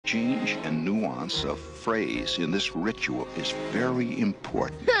exchange and nuance of phrase in this ritual is very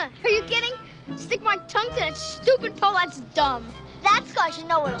important. Are you kidding? Stick my tongue to that stupid pole, that's dumb. That's because you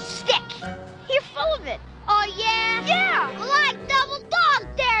know it'll stick. You're full of it. Oh, yeah? Yeah! Well, I double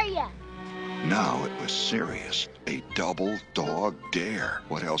dog dare you! Now it was serious. A double dog dare.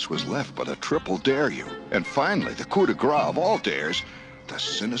 What else was left but a triple dare you? And finally, the coup de grace of all dares, the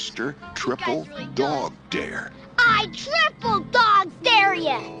sinister triple dog dare. I triple dog dare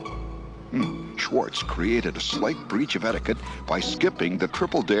you! Schwartz created a slight breach of etiquette by skipping the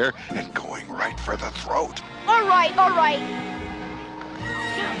triple dare and going right for the throat. All right, all right.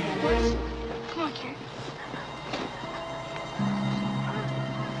 Come on, Karen.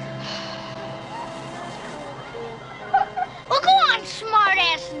 Well, go on,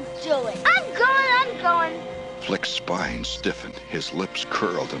 smartass, and do it. I'm going. Flick's spine stiffened, his lips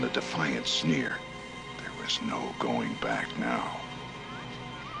curled in a defiant sneer. There was no going back now.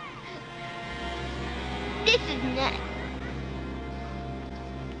 This is next.